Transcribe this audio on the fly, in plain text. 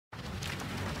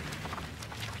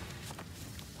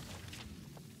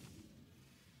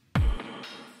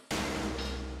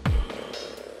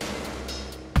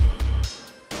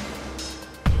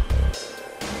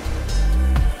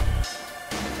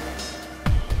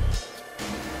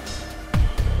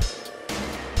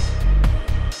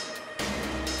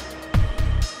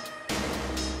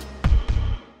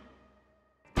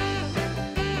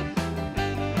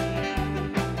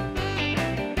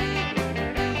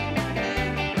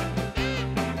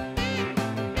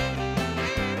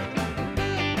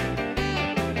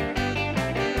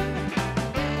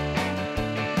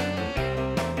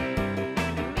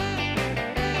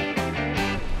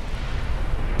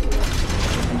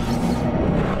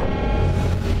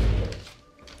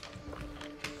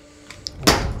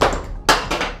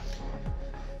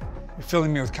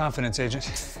filling me with confidence,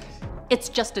 Agent. It's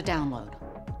just a download.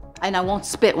 And I won't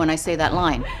spit when I say that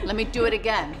line. Let me do it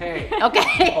again. Okay.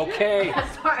 Okay. Okay.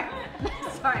 Sorry.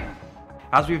 Sorry.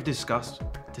 As we've discussed.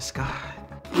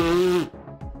 Here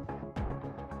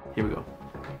we go.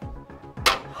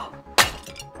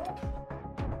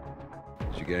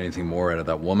 Did you get anything more out of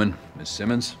that woman, Miss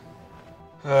Simmons?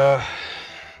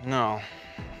 No.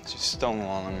 She's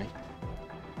stonewalling me.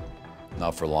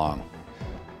 Not for long.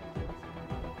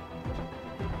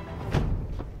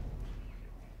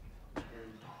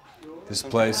 This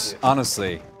place,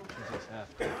 honestly,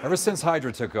 ever since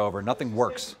Hydra took over, nothing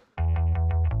works.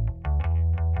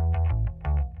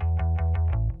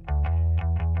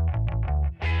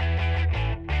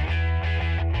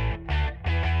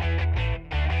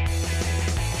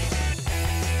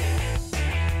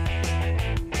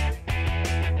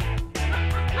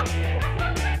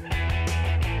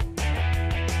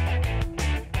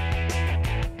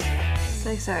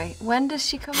 So sorry. When does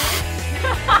she come in?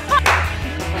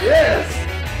 Yes!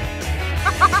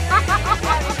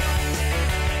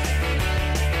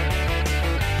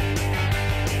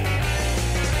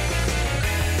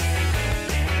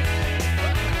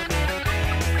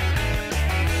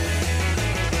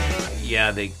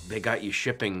 Yeah, they got you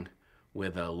shipping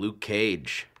with Luke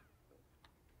Cage.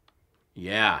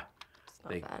 Yeah. It's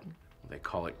not bad. They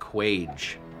call it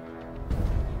Quage.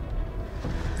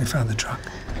 They found the truck.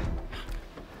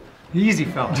 Easy,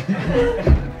 fella.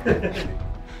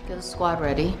 Get the squad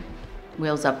ready.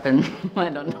 Wheels up and I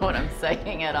don't know what I'm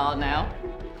saying at all now.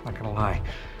 Not gonna lie,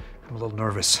 I'm a little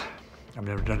nervous. I've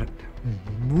never done it.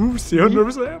 See how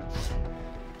nervous I am?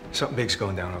 Something big's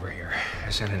going down over here.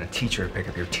 They're sending a teacher to pick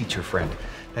up your teacher friend.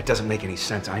 That doesn't make any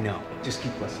sense, I know. Just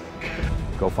keep listening.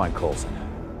 Go find Coulson.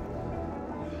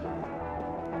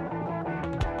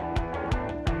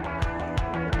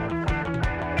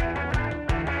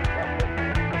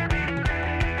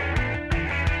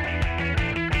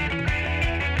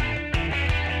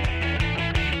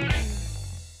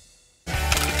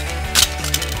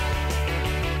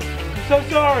 I'm so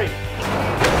sorry!